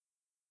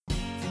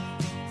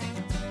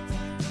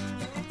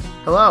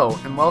Hello,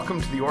 and welcome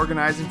to the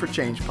Organizing for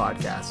Change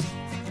podcast.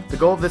 The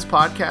goal of this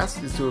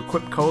podcast is to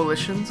equip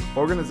coalitions,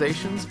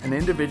 organizations, and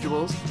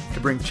individuals to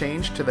bring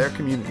change to their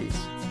communities.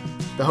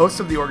 The host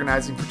of the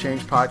Organizing for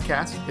Change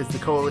podcast is the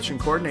Coalition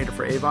Coordinator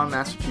for Avon,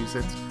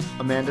 Massachusetts,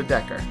 Amanda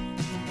Decker.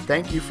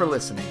 Thank you for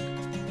listening.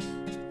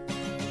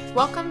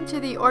 Welcome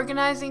to the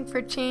Organizing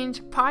for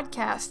Change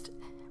podcast.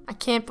 I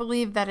can't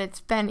believe that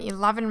it's been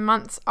 11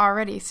 months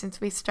already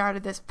since we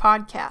started this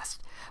podcast.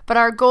 But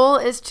our goal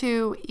is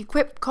to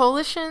equip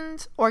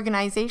coalitions,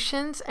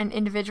 organizations, and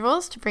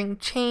individuals to bring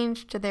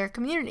change to their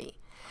community.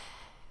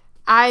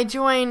 I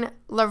join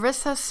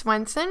Larissa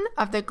Swenson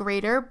of the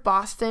Greater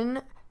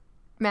Boston,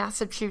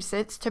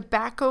 Massachusetts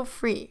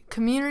Tobacco-Free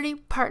Community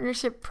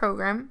Partnership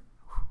Program,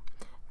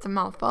 it's a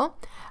mouthful,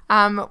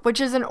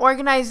 which is an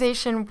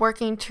organization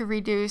working to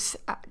reduce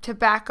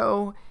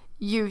tobacco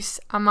use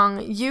among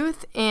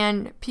youth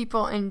and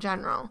people in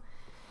general.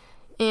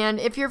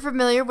 And if you're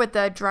familiar with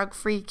the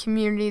Drug-Free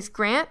Communities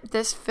Grant,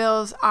 this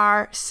fills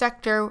our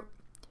sector,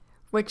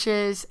 which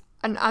is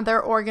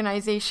another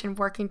organization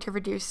working to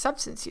reduce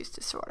substance use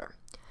disorder.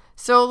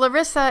 So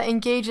Larissa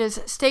engages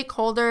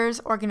stakeholders,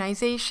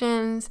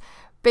 organizations,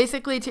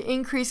 basically to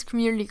increase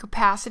community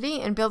capacity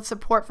and build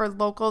support for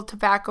local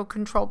tobacco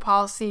control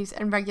policies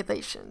and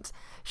regulations.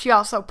 She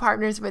also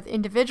partners with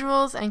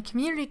individuals and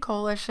community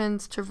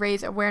coalitions to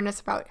raise awareness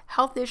about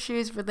health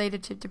issues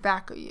related to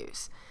tobacco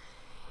use.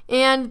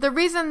 And the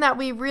reason that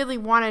we really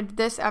wanted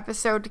this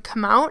episode to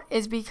come out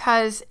is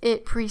because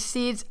it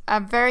precedes a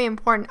very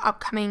important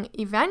upcoming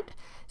event.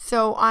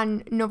 So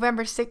on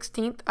November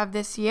 16th of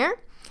this year,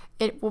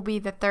 it will be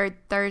the third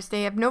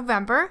Thursday of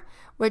November,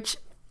 which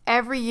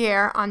every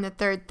year on the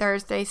third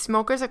Thursday,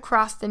 smokers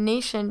across the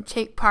nation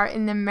take part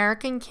in the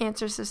American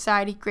Cancer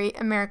Society Great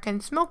American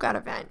Smokeout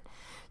event.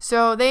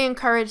 So they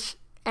encourage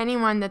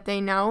anyone that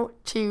they know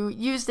to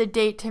use the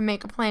date to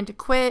make a plan to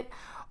quit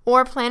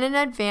or plan in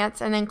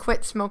advance and then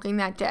quit smoking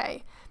that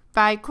day.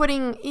 By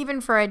quitting even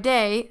for a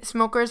day,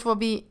 smokers will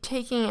be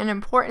taking an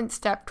important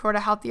step toward a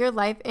healthier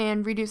life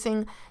and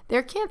reducing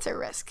their cancer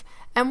risk.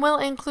 And we'll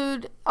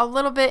include a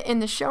little bit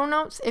in the show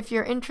notes if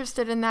you're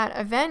interested in that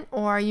event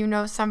or you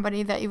know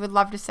somebody that you would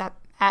love to send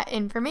that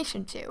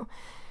information to.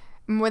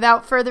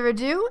 Without further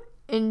ado,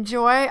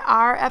 enjoy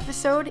our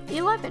episode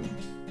 11.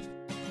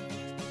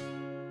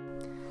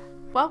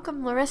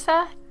 Welcome,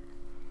 Larissa.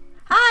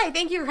 Hi,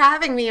 thank you for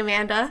having me,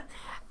 Amanda.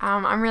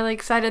 I'm really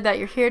excited that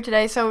you're here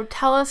today. So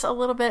tell us a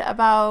little bit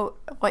about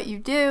what you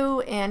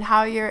do and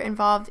how you're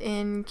involved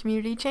in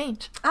community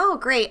change. Oh,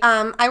 great.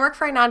 I work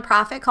for a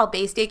nonprofit called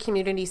Bay State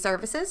Community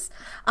Services.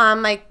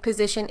 My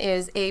position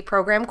is a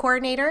program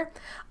coordinator.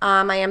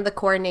 I am the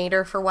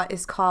coordinator for what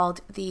is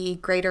called the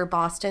Greater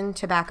Boston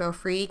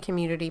Tobacco-Free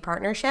Community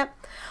Partnership.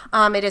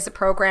 It is a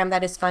program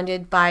that is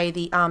funded by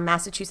the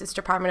Massachusetts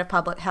Department of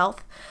Public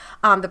Health.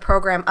 The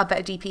program up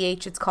at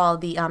DPH, it's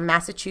called the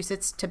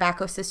Massachusetts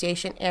Tobacco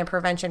Cessation and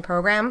Prevention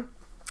Program.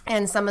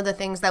 And some of the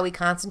things that we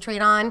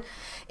concentrate on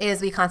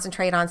is we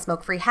concentrate on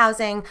smoke-free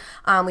housing.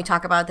 We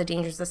talk about the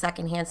dangers of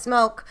secondhand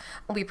smoke.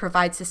 We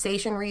provide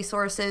cessation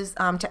resources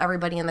to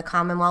everybody in the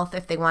Commonwealth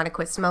if they want to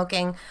quit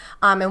smoking.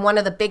 And one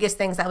of the biggest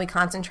things that we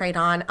concentrate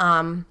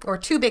on, or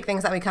two big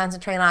things that we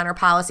concentrate on, are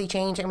policy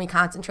change, and we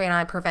concentrate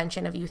on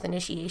prevention of youth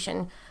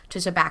initiation to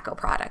tobacco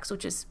products,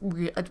 which is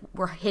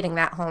we're hitting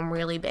that home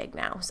really big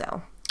now.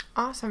 So.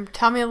 Awesome.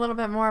 Tell me a little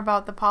bit more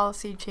about the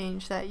policy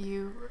change that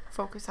you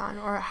focus on,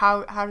 or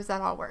how does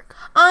that all work?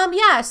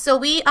 So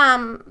we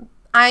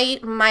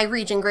my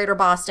region, Greater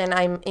Boston,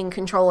 I'm in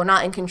control, or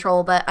not in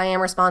control, but I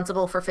am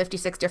responsible for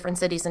 56 different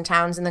cities and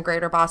towns in the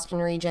Greater Boston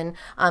region,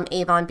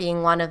 Avon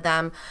being one of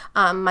them.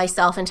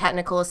 Myself and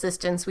technical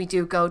assistants, we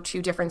do go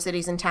to different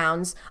cities and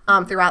towns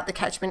throughout the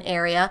catchment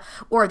area,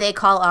 or they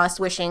call us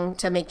wishing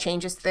to make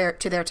changes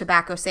to their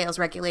tobacco sales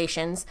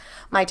regulations.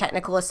 My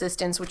technical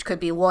assistants, which could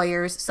be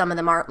lawyers, some of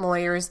them aren't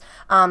lawyers,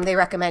 they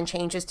recommend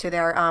changes to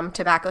their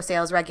tobacco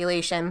sales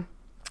regulation.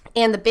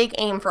 And the big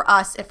aim for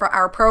us, for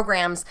our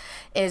programs,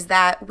 is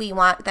that we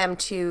want them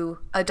to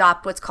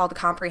adopt what's called a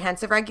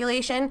comprehensive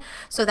regulation.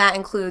 So that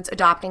includes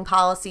adopting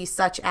policies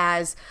such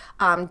as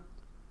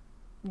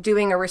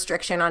doing a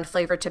restriction on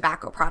flavored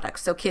tobacco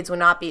products. So kids would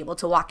not be able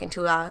to walk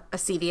into a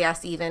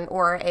CVS even,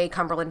 or a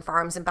Cumberland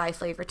Farms, and buy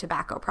flavored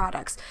tobacco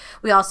products.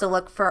 We also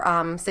look for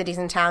cities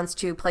and towns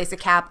to place a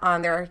cap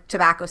on their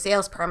tobacco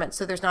sales permits,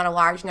 so there's not a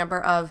large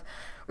number of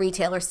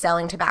retailers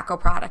selling tobacco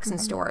products in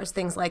stores,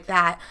 things like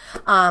that.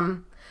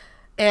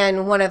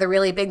 And one of the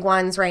really big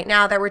ones right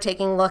now that we're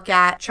taking a look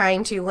at,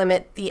 trying to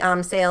limit the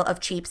sale of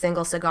cheap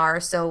single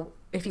cigars. So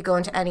if you go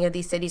into any of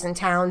these cities and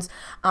towns,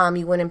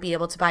 you wouldn't be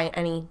able to buy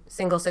any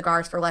single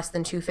cigars for less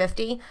than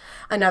 $2.50.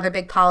 Another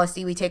big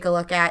policy we take a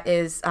look at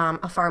is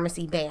a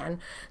pharmacy ban.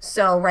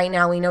 So right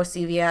now we know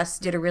CVS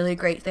did a really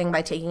great thing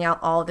by taking out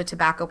all of the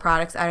tobacco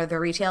products out of their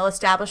retail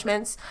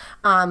establishments,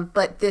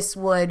 but this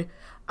would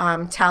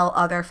tell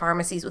other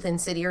pharmacies within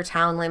city or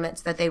town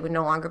limits that they would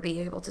no longer be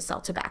able to sell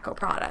tobacco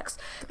products.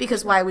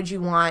 Because why would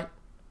you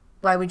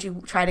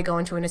try to go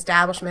into an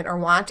establishment or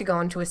want to go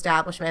into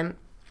establishment?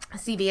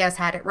 CVS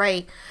had it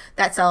right,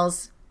 that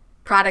sells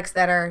products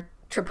that are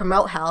to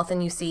promote health,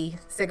 and you see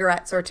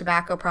cigarettes or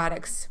tobacco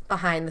products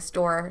behind the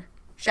store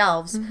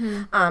shelves.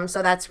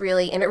 So that's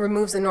really, and it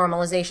removes the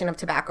normalization of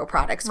tobacco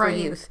products for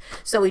youth.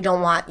 So we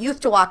don't want youth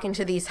to walk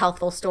into these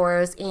healthful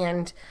stores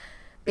and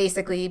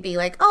basically be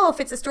like, oh, if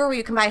it's a store where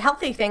you can buy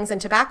healthy things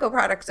and tobacco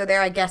products are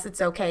there, I guess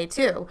it's okay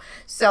too.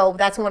 So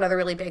that's one of the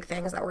really big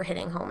things that we're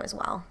hitting home as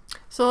well.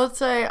 So let's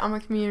say I'm a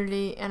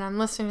community and I'm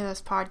listening to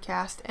this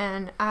podcast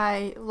and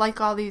I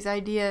like all these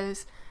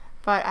ideas,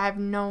 but I have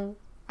no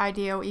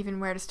idea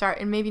even where to start,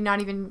 and maybe not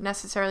even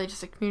necessarily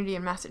just a community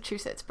in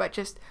Massachusetts, but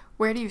just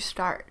where do you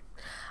start?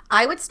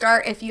 I would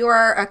start, if you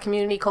are a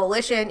community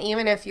coalition,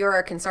 even if you're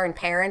a concerned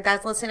parent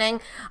that's listening,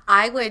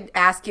 I would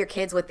ask your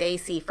kids what they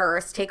see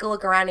first. Take a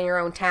look around in your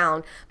own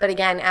town. But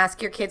again,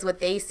 ask your kids what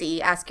they see.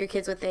 Ask your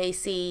kids what they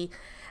see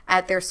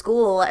at their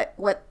school,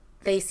 what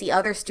they see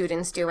other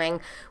students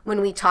doing. When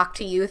we talk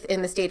to youth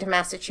in the state of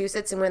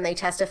Massachusetts and when they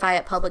testify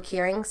at public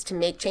hearings to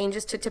make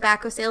changes to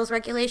tobacco sales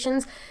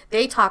regulations,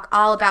 they talk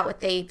all about what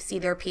they see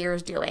their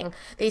peers doing.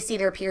 They see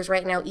their peers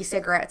right now,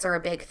 e-cigarettes are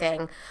a big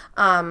thing.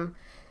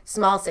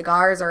 Small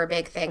cigars are a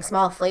big thing.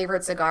 Small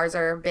flavored cigars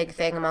are a big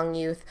thing among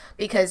youth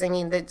because, I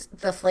mean,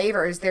 the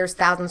flavors, there's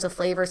thousands of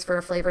flavors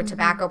for flavored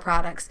tobacco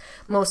products.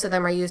 Most of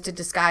them are used to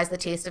disguise the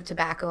taste of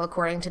tobacco,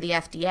 according to the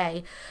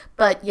FDA.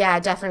 But yeah,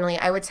 definitely,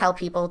 I would tell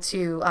people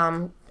to,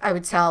 I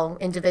would tell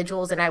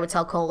individuals and I would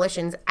tell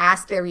coalitions,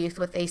 ask their youth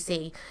what they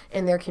see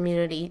in their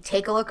community.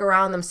 Take a look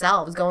around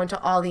themselves. Go into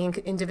all the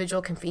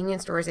individual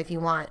convenience stores if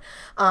you want.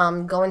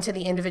 Go into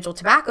the individual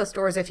tobacco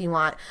stores if you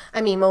want.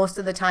 I mean, most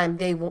of the time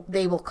they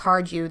will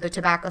card you the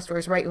tobacco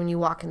stores right when you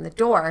walk in the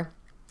door.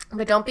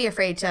 But don't be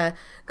afraid to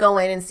go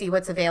in and see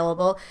what's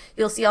available.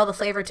 You'll see all the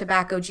flavored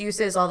tobacco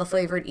juices, all the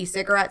flavored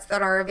e-cigarettes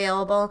that are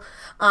available.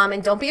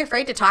 And don't be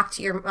afraid to talk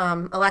to your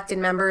elected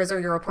members or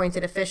your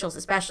appointed officials,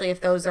 especially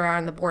if those are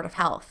on the Board of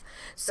Health.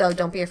 So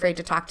don't be afraid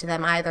to talk to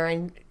them either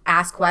and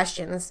ask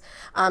questions.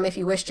 If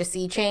you wish to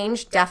see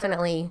change,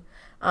 definitely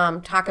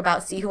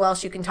see who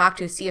else you can talk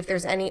to, see if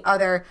there's any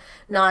other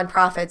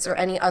nonprofits or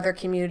any other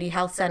community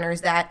health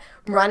centers that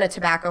run a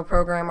tobacco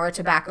program or a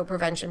tobacco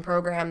prevention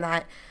program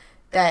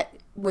that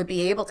would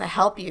be able to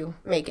help you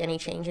make any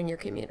change in your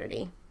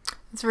community.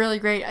 It's really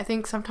great. I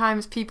think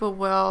sometimes people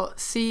will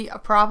see a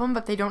problem,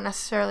 but they don't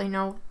necessarily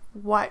know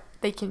what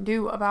they can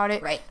do about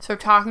it. Right. So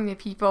talking to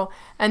people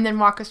and then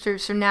walk us through.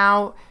 So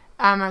now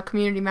I'm a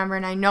community member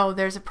and I know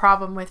there's a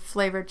problem with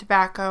flavored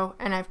tobacco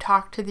and I've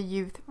talked to the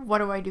youth. What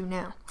do I do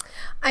now?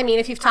 I mean,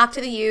 if you've talked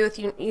to the youth,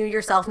 you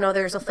yourself know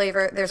there's a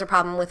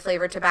problem with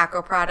flavored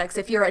tobacco products.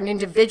 If you're an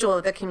individual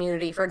of the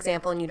community, for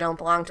example, and you don't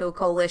belong to a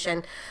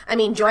coalition, I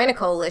mean, join a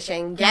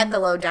coalition, get the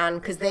lowdown,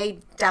 because they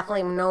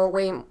definitely know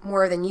way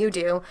more than you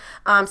do.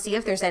 See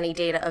if there's any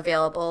data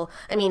available.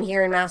 I mean,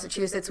 here in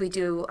Massachusetts, we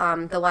do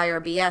the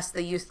YRBS,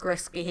 the Youth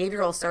Risk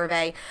Behavioral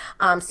Survey.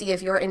 See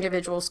if your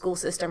individual school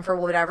system for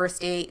whatever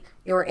state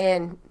you're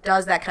in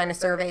does that kind of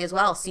survey as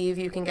well. See if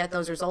you can get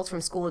those results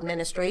from school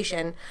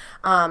administration.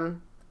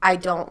 I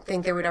don't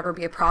think there would ever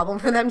be a problem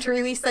for them to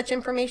release such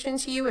information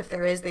to you. If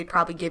there is, they'd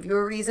probably give you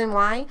a reason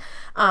why.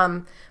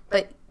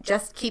 But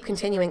just keep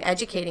continuing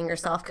educating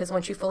yourself, because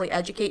once you fully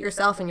educate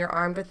yourself and you're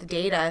armed with the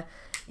data,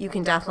 you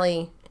can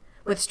definitely,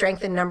 with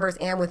strength in numbers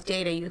and with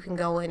data, you can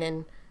go in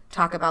and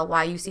talk about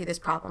why you see this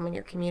problem in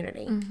your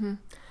community. Mm-hmm.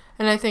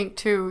 And I think,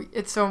 too,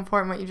 it's so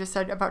important what you just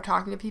said about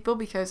talking to people,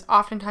 because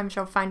oftentimes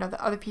you'll find out that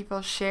other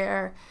people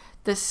share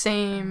the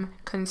same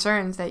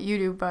concerns that you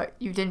do, but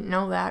you didn't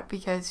know that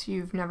because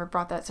you've never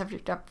brought that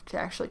subject up to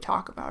actually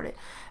talk about it.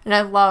 And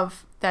I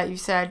love that you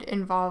said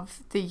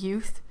involve the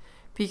youth,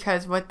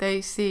 because what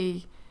they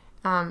see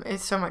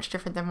is so much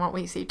different than what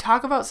we see.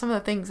 Talk about some of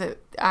the things that,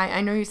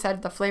 I know you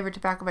said the flavored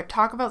tobacco, but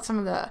talk about some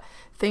of the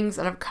things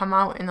that have come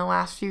out in the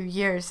last few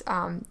years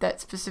that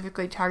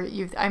specifically target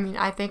youth. I mean,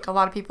 I think a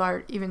lot of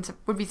people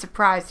would be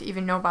surprised to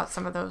even know about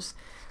some of those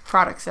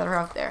products that are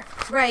out there.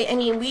 Right. I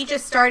mean, we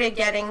just started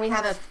we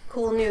have a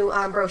cool new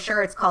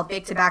brochure. It's called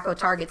Big Tobacco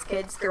Targets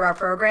Kids through our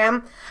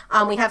program.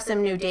 We have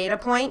some new data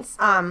points.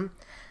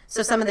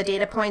 So some of the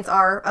data points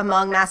are,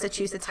 among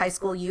Massachusetts high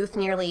school youth,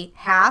 nearly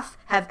half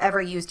have ever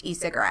used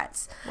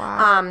e-cigarettes.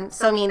 Wow.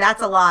 So, I mean,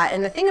 that's a lot.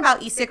 And the thing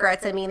about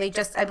e-cigarettes, I mean,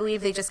 I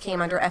believe they just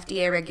came under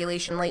FDA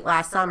regulation late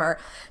last summer.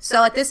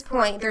 So at this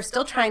point, they're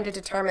still trying to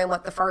determine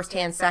what the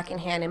first-hand,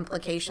 second-hand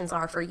implications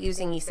are for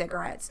using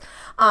e-cigarettes.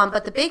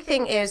 But the big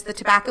thing is the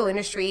tobacco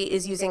industry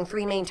is using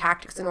three main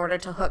tactics in order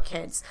to hook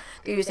kids.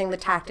 They're using the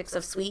tactics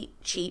of sweet,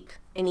 cheap,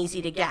 and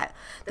easy to get.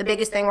 The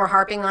biggest thing we're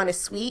harping on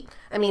is sweet.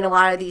 I mean, a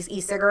lot of these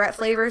e-cigarette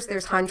flavors,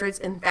 there's hundreds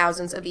and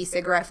thousands of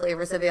e-cigarette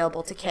flavors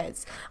available to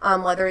kids,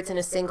 whether it's in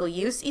a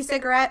single-use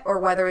e-cigarette or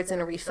whether it's in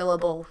a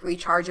refillable,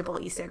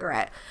 rechargeable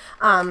e-cigarette.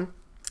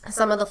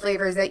 Some of the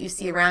flavors that you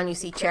see around, you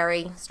see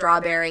cherry,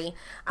 strawberry.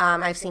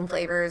 I've seen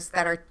flavors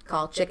that are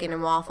called chicken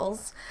and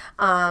waffles.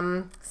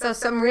 So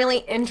some really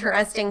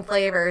interesting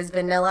flavors,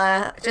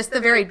 vanilla, just the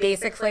very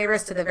basic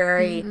flavors to the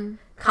very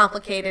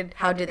complicated,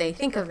 how do they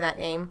think of that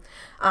name,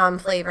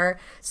 flavor.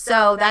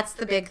 So that's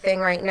the big thing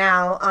right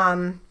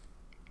now.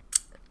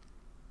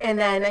 And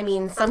then, I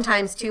mean,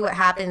 sometimes too what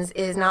happens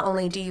is not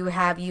only do you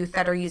have youth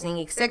that are using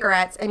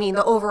e-cigarettes, I mean,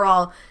 the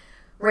overall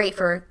rate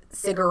for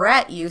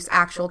cigarette use,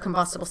 actual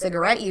combustible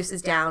cigarette use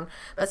is down,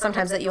 but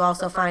sometimes that you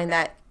also find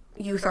that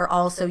youth are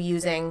also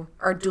using,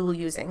 or dual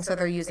using, so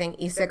they're using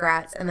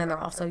e-cigarettes and then they're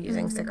also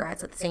using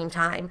cigarettes at the same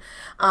time.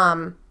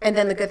 And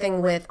then the good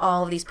thing with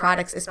all of these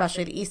products,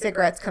 especially the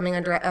e-cigarettes coming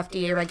under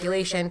FDA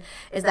regulation,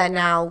 is that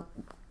now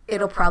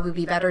it'll probably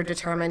be better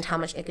determined how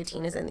much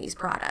nicotine is in these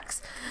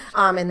products.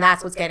 And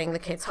that's what's getting the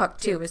kids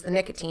hooked too, is the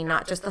nicotine,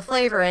 not just the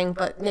flavoring,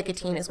 but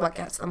nicotine is what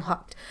gets them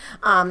hooked.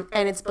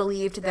 And it's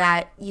believed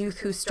that youth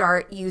who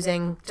start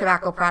using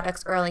tobacco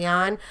products early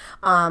on,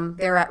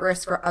 they're at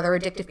risk for other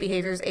addictive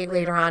behaviors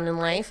later on in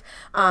life.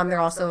 They're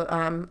also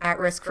at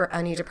risk for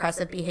any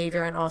depressive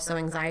behavior and also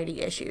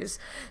anxiety issues.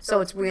 So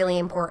it's really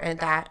important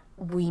that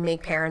we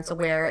make parents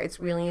aware. It's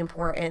really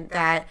important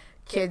that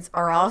kids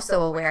are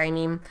also aware. I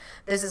mean,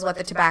 this is what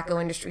the tobacco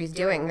industry is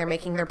doing. They're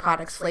making their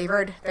products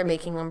flavored, they're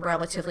making them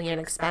relatively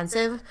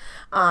inexpensive,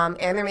 and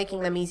they're making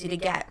them easy to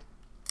get.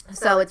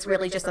 So it's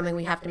really just something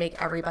we have to make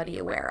everybody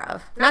aware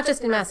of. Not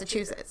just in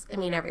Massachusetts, I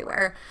mean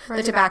everywhere. Right.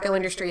 The tobacco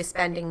industry is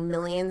spending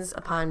millions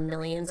upon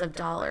millions of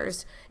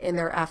dollars in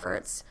their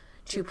efforts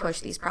to push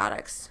these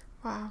products.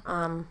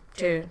 Wow.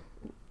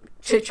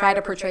 To try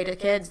to portray to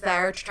kids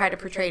to try to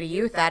portray to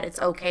youth that it's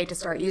okay to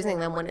start using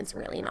them when it's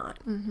really not.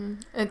 Mm-hmm.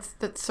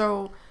 That's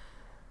so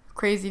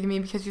crazy to me,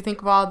 because you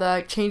think of all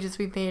the changes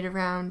we've made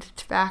around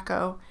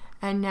tobacco,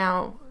 and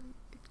now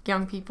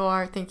young people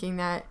are thinking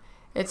that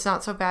it's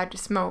not so bad to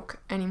smoke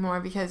anymore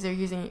because they're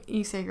using an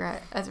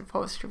e-cigarette as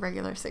opposed to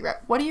regular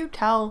cigarette. What do you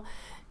tell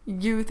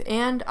youth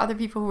and other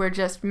people who are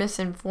just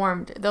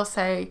misinformed? They'll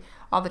say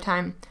all the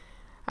time,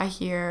 I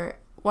hear,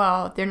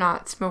 well, they're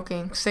not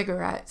smoking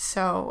cigarettes,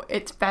 so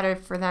it's better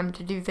for them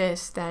to do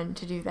this than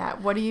to do that.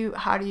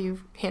 How do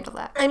you handle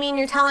that? I mean,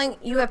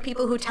 you have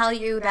people who tell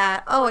you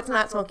that, oh, it's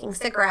not smoking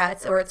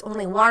cigarettes, or it's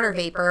only water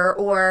vapor,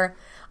 or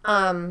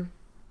other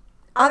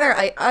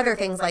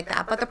things like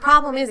that. But the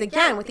problem is,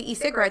 again, with the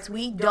e-cigarettes,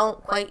 we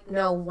don't quite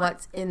know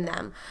what's in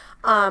them.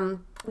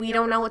 We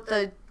don't know what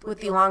the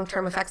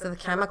long-term effects of the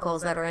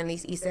chemicals that are in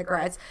these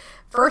e-cigarettes,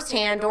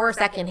 firsthand or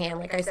secondhand,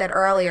 like I said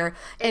earlier.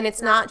 And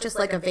it's not just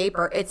like a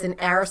vapor; it's an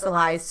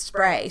aerosolized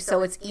spray.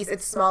 So it's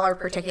smaller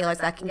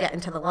particulates that can get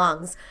into the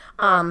lungs.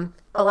 A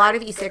lot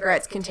of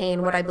e-cigarettes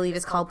contain what I believe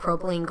is called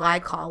propylene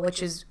glycol,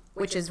 which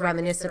is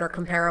reminiscent or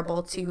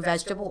comparable to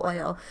vegetable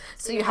oil.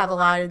 So you have a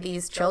lot of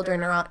these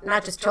children, or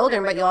not just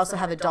children, but you also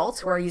have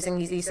adults who are using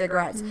these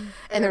e-cigarettes,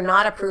 and they're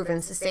not a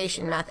proven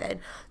cessation method.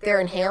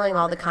 They're inhaling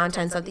all the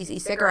contents of these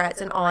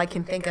e-cigarettes, and all I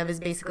can think of is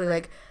basically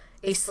like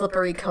a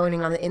slippery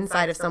coating on the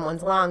inside of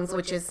someone's lungs,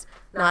 which is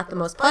not the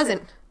most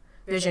pleasant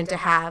vision to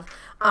have.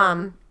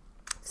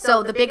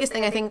 So the biggest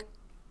thing I think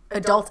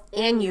adults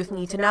and youth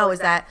need to know is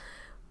that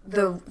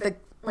the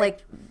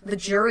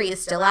jury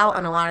is still out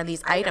on a lot of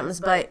these items,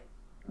 but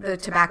the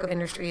tobacco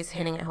industry is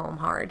hitting it home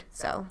hard.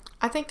 So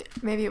I think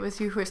maybe it was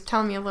you who was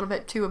telling me a little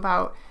bit too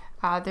about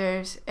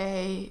there's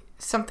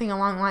something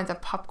along the lines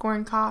of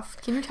popcorn cough.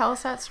 Can you tell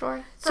us that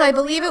story? So I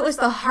believe it was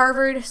the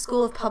Harvard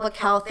School of Public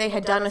Health. They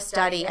had done a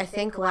study, I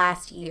think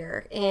last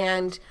year,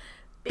 and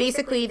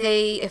basically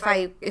if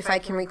I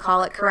can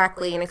recall it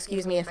correctly, and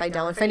excuse me if I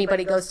don't, if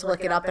anybody goes to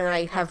look it up and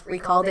I have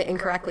recalled it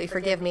incorrectly,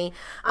 forgive me.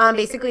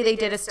 Basically they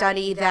did a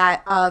study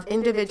of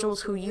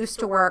individuals who used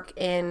to work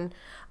in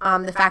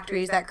the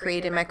factories that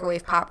created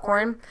microwave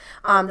popcorn.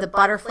 The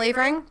butter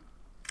flavoring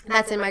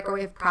that's in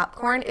microwave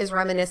popcorn is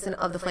reminiscent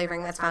of the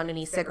flavoring that's found in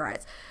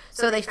e-cigarettes.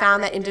 So they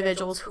found that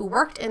individuals who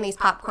worked in these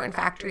popcorn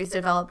factories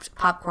developed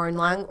popcorn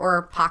lung,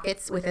 or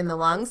pockets within the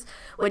lungs,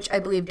 which I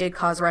believe did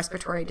cause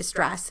respiratory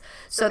distress.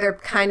 So they're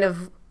kind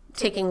of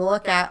taking a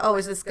look at,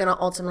 is this going to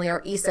ultimately,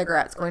 or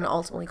e-cigarettes going to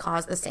ultimately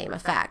cause the same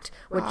effect,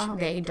 which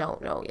they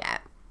don't know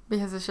yet.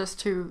 Because it's just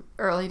too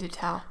early to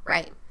tell.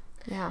 Right.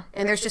 Yeah.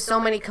 And there's just so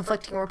many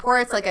conflicting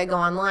reports. Like you go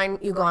online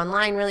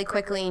really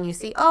quickly and you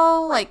see,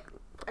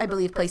 I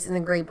believe places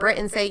in Great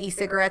Britain say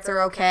e-cigarettes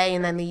are okay,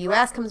 and then the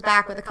U.S. comes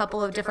back with a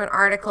couple of different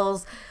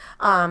articles.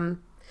 And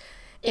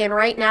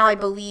right now, I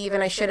believe,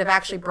 and I should have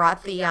actually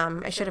brought the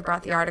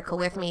article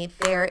with me.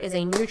 There is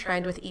a new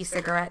trend with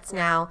e-cigarettes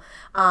now,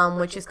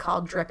 which is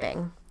called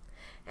dripping.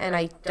 And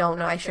I don't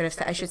know. I should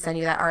send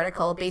you that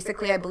article.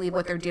 Basically, I believe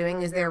what they're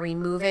doing is they're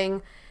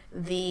removing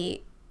the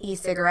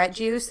e-cigarette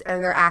juice,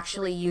 and they're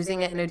actually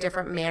using it in a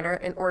different manner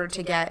in order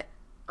to get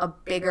a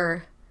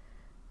bigger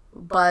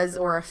buzz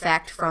or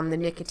effect from the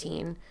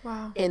nicotine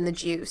in the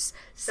juice.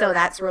 So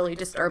that's really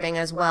disturbing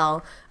as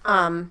well.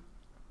 And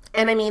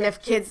I mean,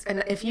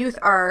 if youth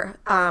are,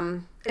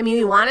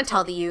 we want to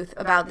tell the youth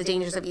about the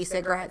dangers of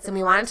e-cigarettes, and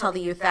we want to tell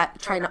the youth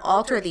that trying to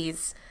alter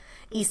these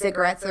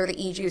e-cigarettes or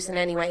the e-juice in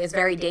any way is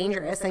very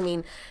dangerous. I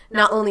mean,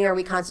 not only are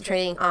we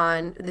concentrating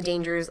on the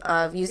dangers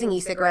of using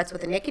e-cigarettes with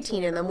the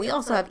nicotine in them, we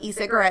also have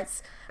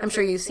e-cigarettes. I'm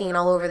sure you've seen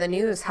all over the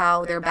news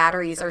how their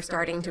batteries are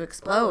starting to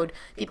explode.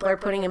 People are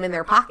putting them in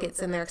their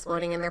pockets, and they're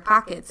exploding in their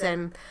pockets.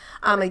 And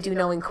I do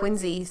know in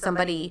Quincy,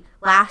 somebody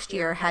last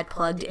year had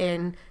plugged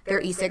in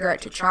their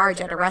e-cigarette to charge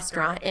at a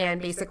restaurant,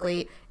 and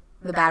basically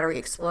the battery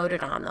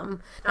exploded on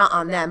them. Not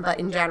on them, but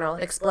in general,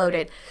 it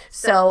exploded.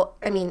 So,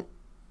 I mean,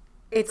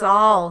 it's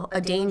all a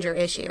danger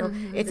issue.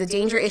 Mm-hmm. It's a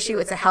danger issue.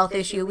 It's a health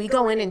issue. We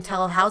go in and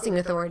tell housing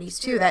authorities,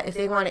 too, that if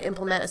they want to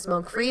implement a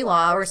smoke-free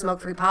law or a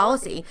smoke-free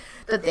policy,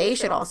 that they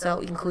should also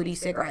include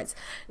e-cigarettes,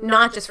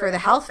 not just for the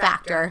health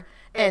factor,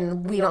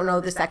 and we don't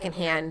know the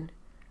secondhand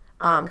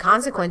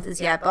consequences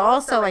yet, but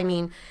also, I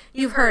mean,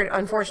 you've heard,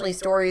 unfortunately,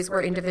 stories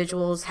where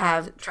individuals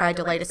have tried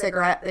to light a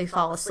cigarette, they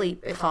fall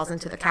asleep, it falls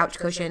into the couch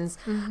cushions,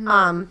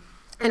 and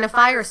a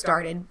fire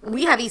started.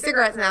 We have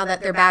e-cigarettes now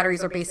that their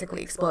batteries are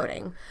basically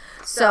exploding.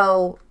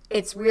 So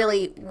it's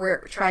really, we're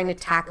trying to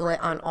tackle it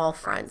on all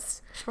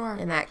fronts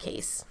in that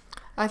case.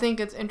 I think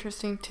it's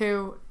interesting,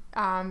 too.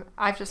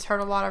 I've just heard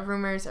a lot of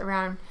rumors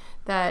around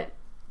that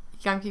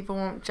young people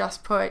won't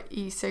just put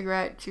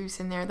e-cigarette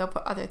juice in there. They'll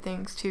put other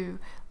things, too,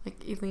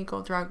 like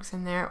illegal drugs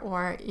in there,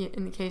 or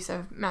in the case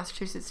of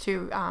Massachusetts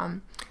too,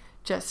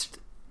 just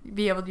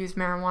be able to use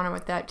marijuana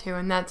with that too,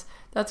 and that's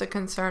a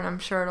concern, I'm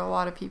sure, to a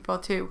lot of people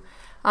too.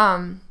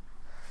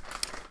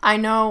 I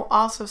know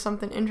also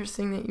something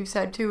interesting that you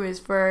said too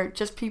is for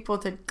just people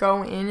to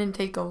go in and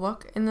take a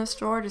look in the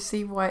store to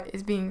see what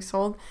is being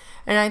sold,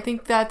 and I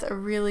think that's a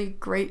really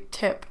great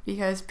tip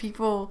because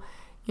people,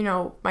 you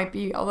know, might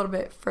be a little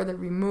bit further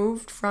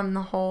removed from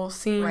the whole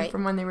scene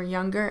from when they were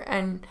younger,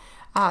 and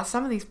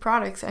some of these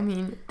products, I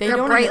mean, they're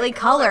brightly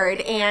colored,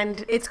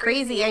 and it's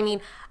crazy. I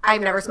mean, I've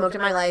never smoked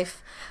in my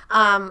life.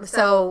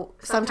 So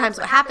sometimes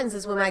what happens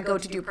is when I go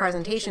to do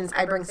presentations,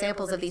 I bring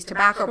samples of these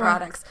tobacco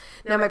products.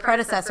 Now, my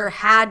predecessor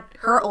had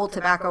her old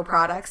tobacco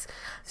products,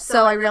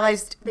 so I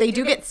realized they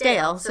do get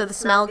stale, so the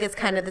smell gets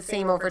kind of the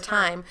same over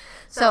time.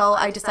 So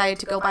I decided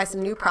to go buy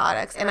some new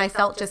products, and I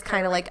felt just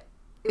kind of like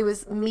it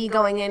was me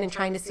going in and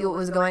trying to see what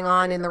was going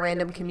on in the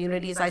random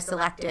communities I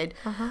selected.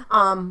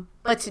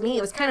 But to me,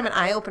 it was kind of an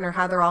eye-opener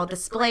how they're all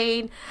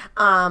displayed,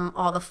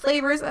 all the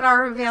flavors that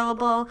are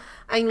available.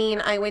 I mean,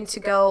 I went to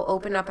go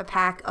open up a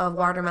pack of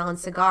watermelon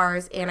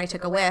cigars, and I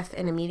took a whiff,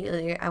 and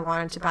immediately I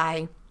wanted to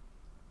buy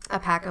a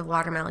pack of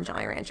watermelon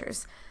Jolly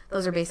Ranchers.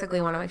 Those are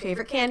basically one of my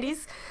favorite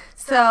candies.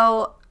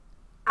 So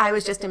I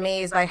was just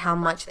amazed by how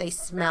much they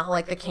smell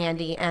like the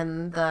candy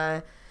and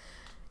the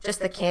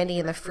candy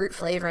and the fruit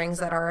flavorings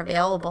that are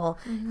available.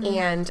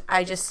 And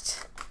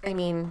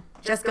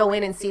just go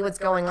in and see what's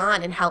going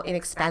on and how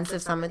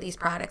inexpensive some of these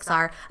products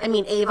are. I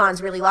mean,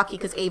 Avon's really lucky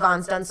because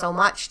Avon's done so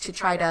much to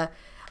try to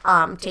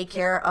take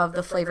care of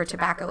the flavored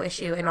tobacco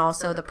issue and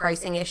also the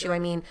pricing issue. I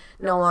mean,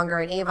 no longer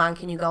in Avon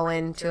can you go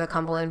into a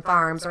Cumberland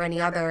Farms or any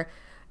other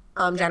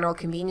general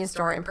convenience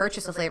store and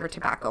purchase a flavored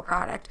tobacco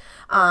product.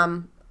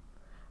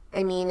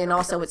 I mean, and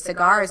also with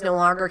cigars, no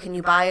longer can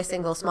you buy a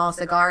single small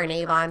cigar in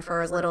Avon for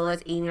as little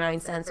as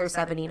 89 cents or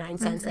 79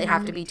 cents. They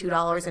have to be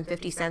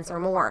 $2.50 or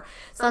more.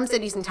 Some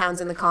cities and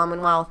towns in the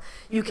Commonwealth,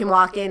 you can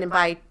walk in and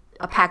buy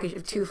a package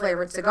of 2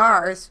 flavored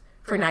cigars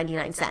for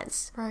 99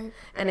 cents. Right.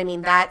 And I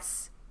mean, that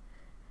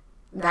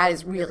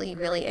is really,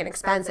 really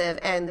inexpensive.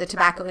 And the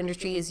tobacco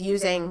industry is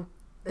using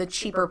the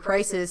cheaper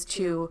prices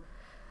to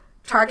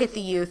target the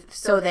youth,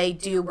 so they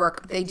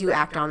do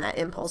act on that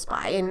impulse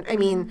buy. And I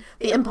mean,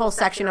 the impulse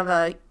section of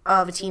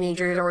a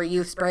teenager or a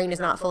youth's brain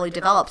is not fully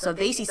developed, so if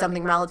they see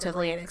something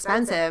relatively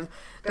inexpensive,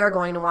 they're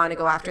going to want to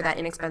go after that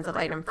inexpensive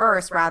item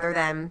first rather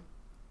than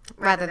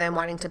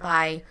wanting to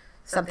buy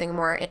something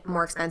more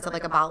expensive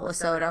like a bottle of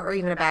soda or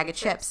even a bag of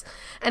chips.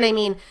 And I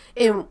mean,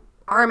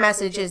 our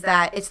message is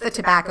that it's the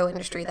tobacco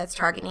industry that's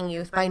targeting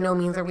youth. By no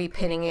means are we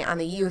pinning it on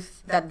the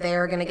youth that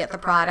they're going to get the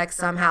product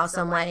somehow,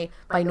 some way.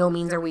 By no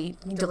means are we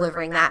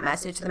delivering that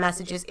message. The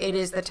message is it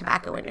is the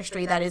tobacco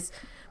industry that is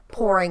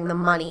pouring the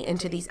money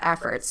into these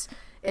efforts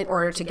in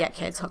order to get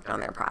kids hooked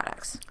on their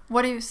products.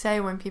 What do you say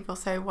when people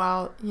say,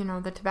 well, you know,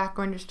 the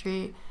tobacco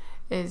industry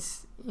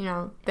is, you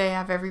know, they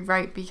have every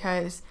right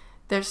because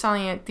they're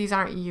selling it, these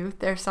aren't youth,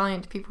 they're selling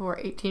it to people who are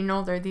 18 and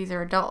older, these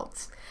are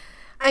adults.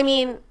 I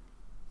mean,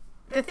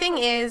 the thing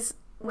is,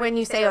 when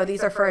you say, oh,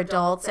 these are for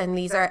adults and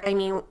these are, I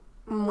mean,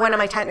 one of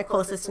my technical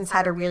assistants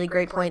had a really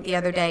great point the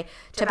other day.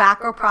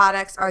 Tobacco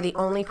products are the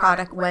only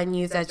product when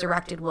used as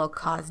directed will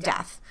cause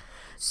death.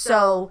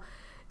 So,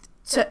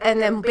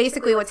 and then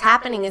basically what's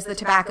happening is the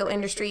tobacco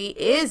industry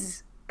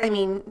is, I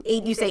mean,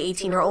 you say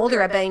 18 or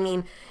older, but I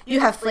mean,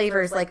 you have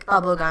flavors like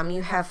bubblegum,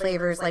 you have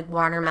flavors like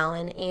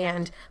watermelon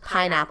and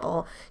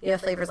pineapple, you have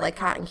flavors like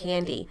cotton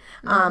candy,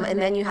 and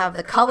then you have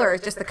the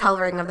colors, just the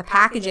coloring of the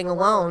packaging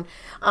alone.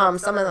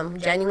 Some of them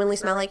genuinely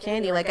smell like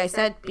candy, like I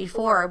said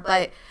before,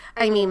 but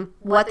I mean,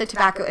 what the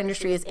tobacco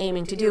industry is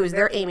aiming to do is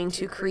they're aiming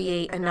to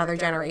create another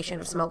generation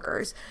of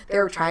smokers.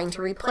 They're trying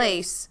to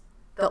replace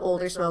the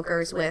older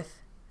smokers with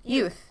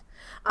youth,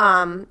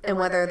 and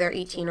whether they're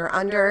 18 or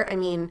under, I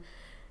mean,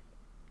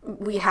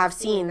 we have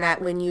seen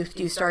that when youth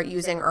do start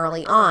using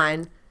early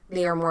on,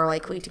 they are more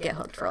likely to get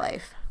hooked for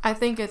life. I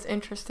think it's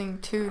interesting,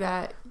 too,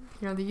 that,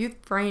 you know, the youth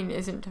brain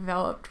isn't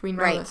developed, we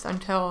know this,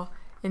 until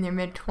in their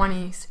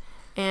mid-20s.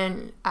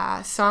 And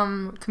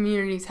some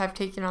communities have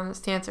taken on the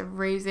stance of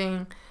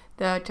raising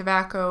the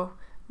tobacco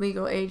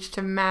legal age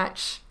to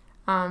match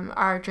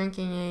our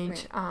drinking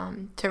age,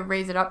 to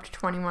raise it up to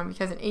 21,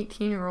 because an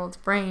 18-year-old's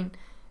brain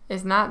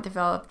is not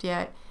developed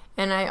yet.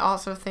 And I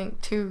also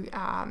think, too,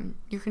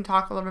 you can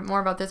talk a little bit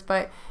more about this,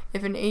 but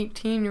if an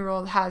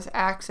 18-year-old has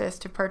access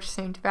to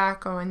purchasing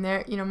tobacco, and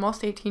they're,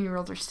 most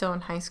 18-year-olds are still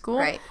in high school,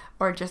 right,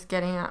 or just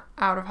getting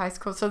out of high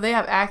school, so they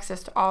have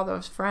access to all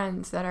those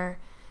friends that are,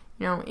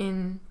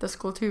 in the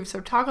school, too. So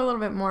talk a little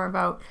bit more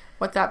about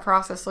what that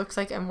process looks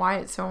like and why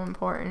it's so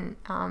important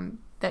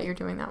that you're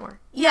doing that work.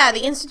 Yeah,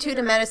 the Institute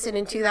of Medicine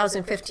in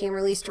 2015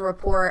 released a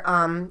report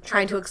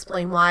trying to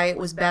explain why it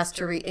was best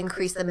to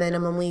increase the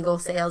minimum legal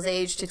sales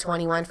age to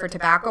 21 for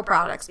tobacco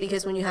products.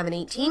 Because when you have an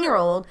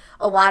 18-year-old,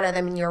 a lot of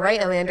them, and you're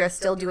right, Amanda,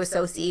 still do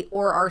associate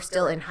or are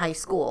still in high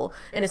school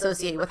and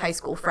associate with high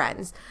school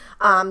friends.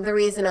 The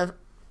reason of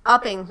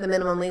upping the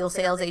minimum legal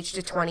sales age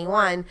to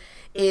 21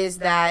 is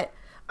that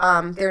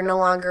they're no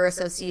longer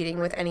associating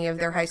with any of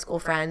their high school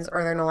friends,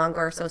 or they're no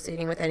longer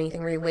associating with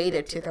anything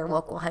related to their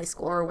local high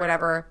school or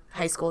whatever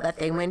high school that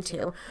they went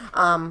to.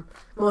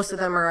 Most of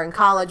them are in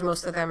college.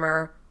 Most of them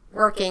are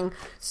working.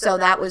 So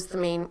that was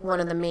one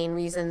of the main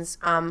reasons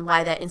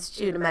why that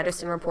Institute of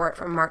Medicine report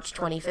from March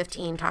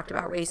 2015 talked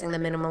about raising the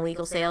minimum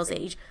legal sales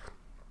age.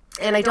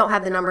 And I don't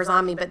have the numbers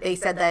on me, but they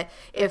said that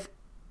if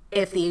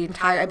the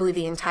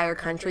entire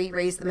country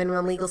raised the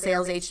minimum legal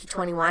sales age to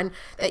 21,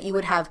 that you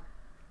would have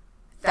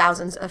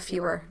thousands of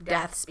fewer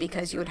deaths,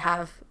 because it would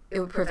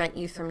prevent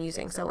youth from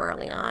using so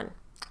early on.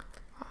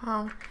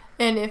 Wow.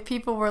 And if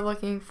people were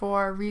looking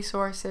for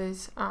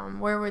resources,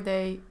 where would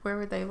they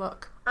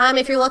look?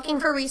 If you're looking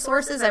for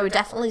resources, I would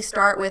definitely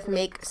start with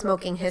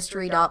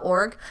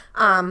makesmokinghistory.org.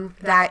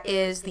 That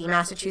is the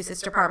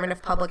Massachusetts Department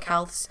of Public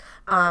Health's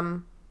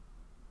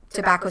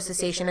Tobacco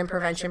Cessation and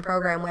Prevention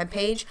Program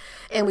webpage,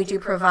 and we do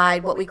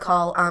provide what we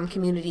call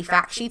community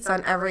fact sheets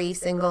on every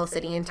single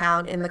city and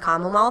town in the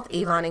Commonwealth,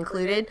 Avon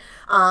included.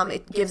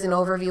 It gives an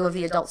overview of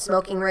the adult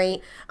smoking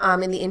rate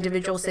in the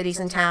individual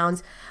cities and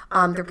towns,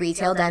 the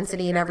retail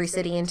density in every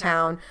city and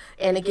town,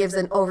 and it gives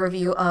an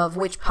overview of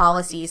which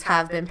policies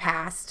have been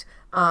passed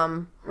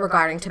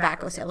regarding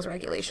tobacco sales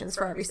regulations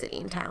for every city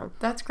and town.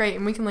 That's great,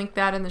 and we can link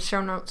that in the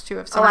show notes too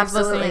if somebody's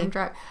listening.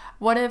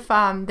 What if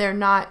they're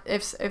not?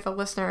 If a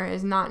listener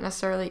is not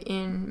necessarily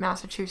in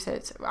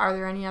Massachusetts, are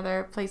there any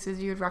other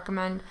places you'd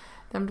recommend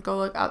them to go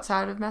look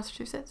outside of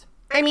Massachusetts?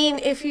 I mean,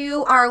 if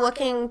you're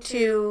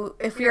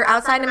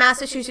outside of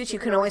Massachusetts, you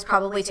can always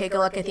probably take a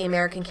look at the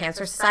American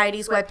Cancer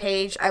Society's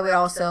webpage. I would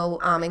also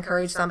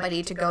encourage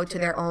somebody to go to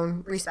their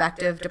own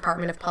respective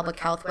Department of Public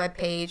Health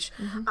webpage.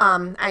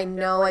 Mm-hmm.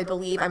 I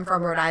believe I'm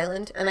from Rhode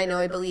Island, and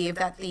I believe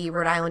that the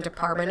Rhode Island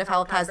Department of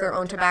Health has their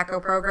own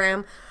tobacco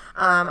program.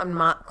 I'm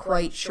not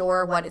quite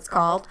sure what it's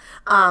called,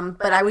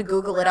 but I would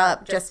Google it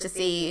up just to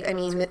see. I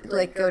mean,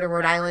 go to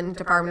Rhode Island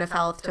Department of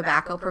Health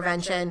Tobacco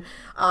Prevention.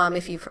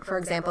 If you, for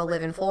example,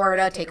 live in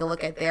Florida, take a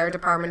look at their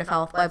Department of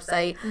Health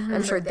website. Mm-hmm.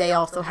 I'm sure they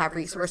also have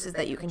resources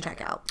that you can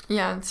check out.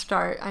 Yeah, and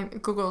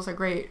Google's a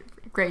great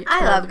tool.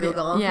 I love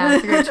Google. Yeah,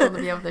 it's a great tool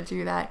to be able to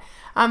do that.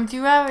 Do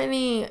you have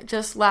any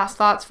just last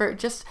thoughts for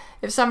just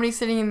if somebody's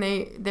sitting and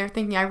they're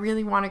thinking, I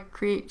really want to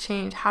create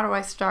change, how do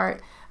I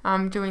start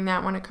doing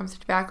that when it comes to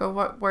tobacco?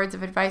 What words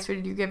of advice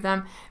would you give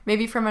them,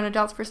 maybe from an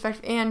adult's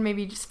perspective, and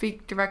maybe just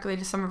speak directly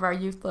to some of our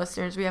youth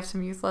listeners? We have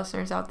some youth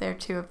listeners out there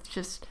too, if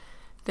just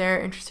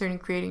they're interested in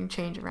creating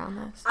change around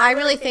this. I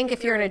really think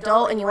if you're an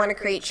adult and you want to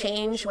create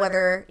change,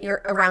 whether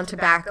you're around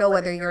tobacco,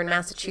 whether you're in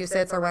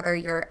Massachusetts, or whether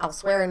you're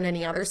elsewhere in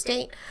any other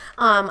state,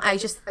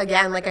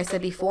 again, like I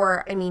said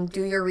before,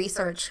 do your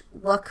research,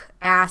 look,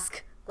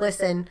 ask,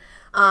 listen,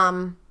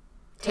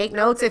 take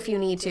notes if you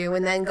need to,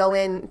 and then go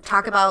in,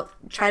 try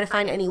to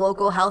find any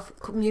local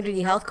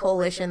community health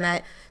coalition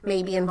that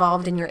may be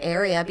involved in your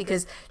area,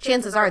 because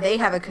chances are they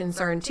have a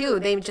concern too.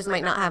 They just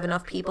might not have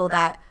enough people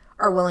that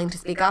are willing to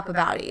speak up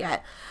about it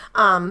yet.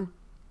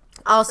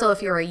 Also,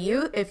 if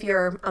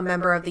you're a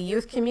member of the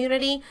youth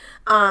community,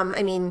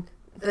 the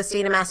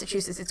state of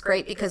Massachusetts, it's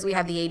great because we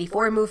have the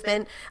 84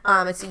 movement.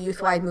 It's a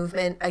youth-wide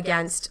movement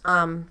against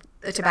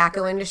the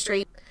tobacco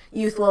industry.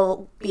 Youth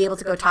will be able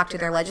to go talk to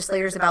their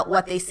legislators about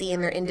what they see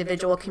in their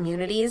individual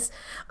communities.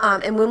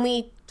 And when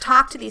we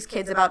talk to these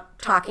kids about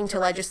talking to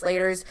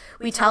legislators,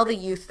 we tell the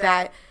youth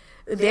that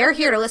they're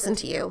here to listen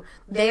to you.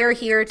 They're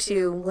here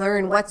to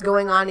learn what's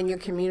going on in your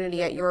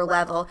community at your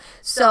level.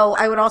 So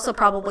I would also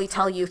probably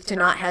tell youth to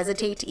not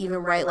hesitate to even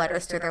write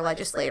letters to their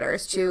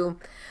legislators, to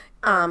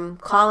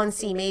call and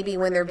see maybe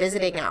when their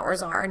visiting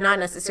hours are, not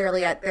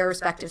necessarily at their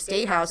respective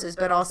state houses,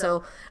 but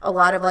also a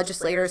lot of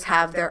legislators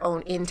have their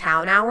own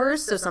in-town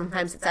hours. So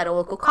sometimes it's at a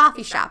local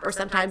coffee shop, or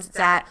sometimes it's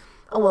at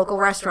a local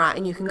restaurant,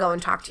 and you can go and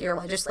talk to your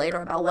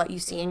legislator about what you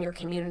see in your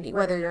community,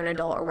 whether you're an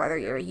adult or whether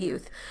you're a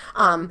youth.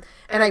 And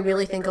I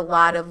really think a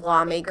lot of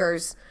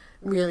lawmakers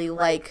really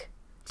like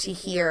to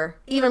hear,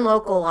 even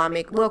local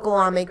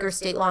lawmakers,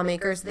 state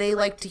lawmakers, they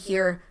like to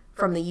hear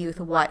from the youth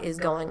what is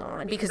going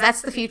on, because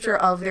that's the future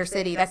of their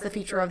city, that's the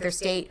future of their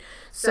state.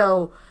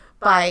 So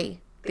by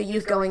the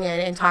youth going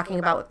in and talking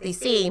about what they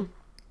see,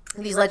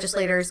 these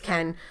legislators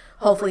can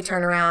hopefully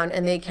turn around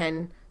and they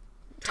can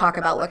talk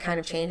about what kind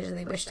of changes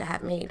they wish to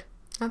have made.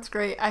 That's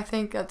great. I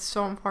think that's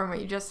so important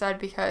what you just said,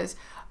 because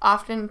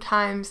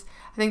oftentimes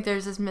I think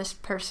there's this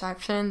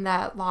misperception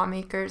that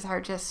lawmakers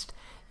are just,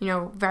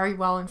 very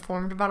well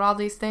informed about all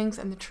these things.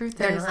 And the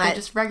truth is they're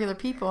just regular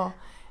people.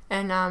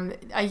 And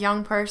a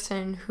young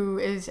person who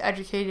is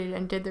educated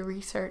and did the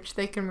research,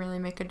 they can really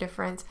make a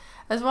difference.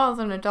 As well as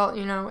an adult,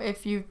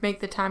 if you make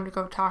the time to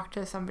go talk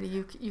to somebody,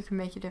 you can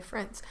make a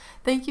difference.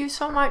 Thank you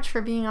so much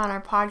for being on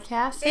our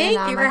podcast.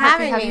 Thank you for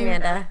having me,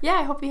 Amanda. Yeah,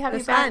 I hope you have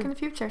you back in the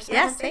future. So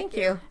yes, thank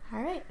you.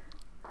 All right.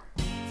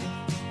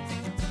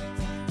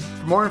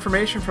 For more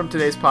information from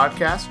today's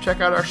podcast, check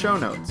out our show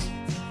notes.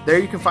 There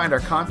you can find our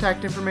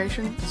contact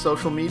information,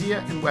 social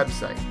media, and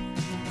website.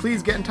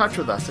 Please get in touch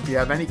with us if you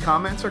have any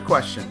comments or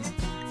questions.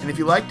 And if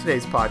you like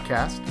today's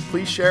podcast,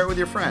 please share it with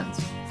your friends.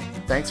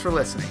 Thanks for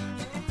listening.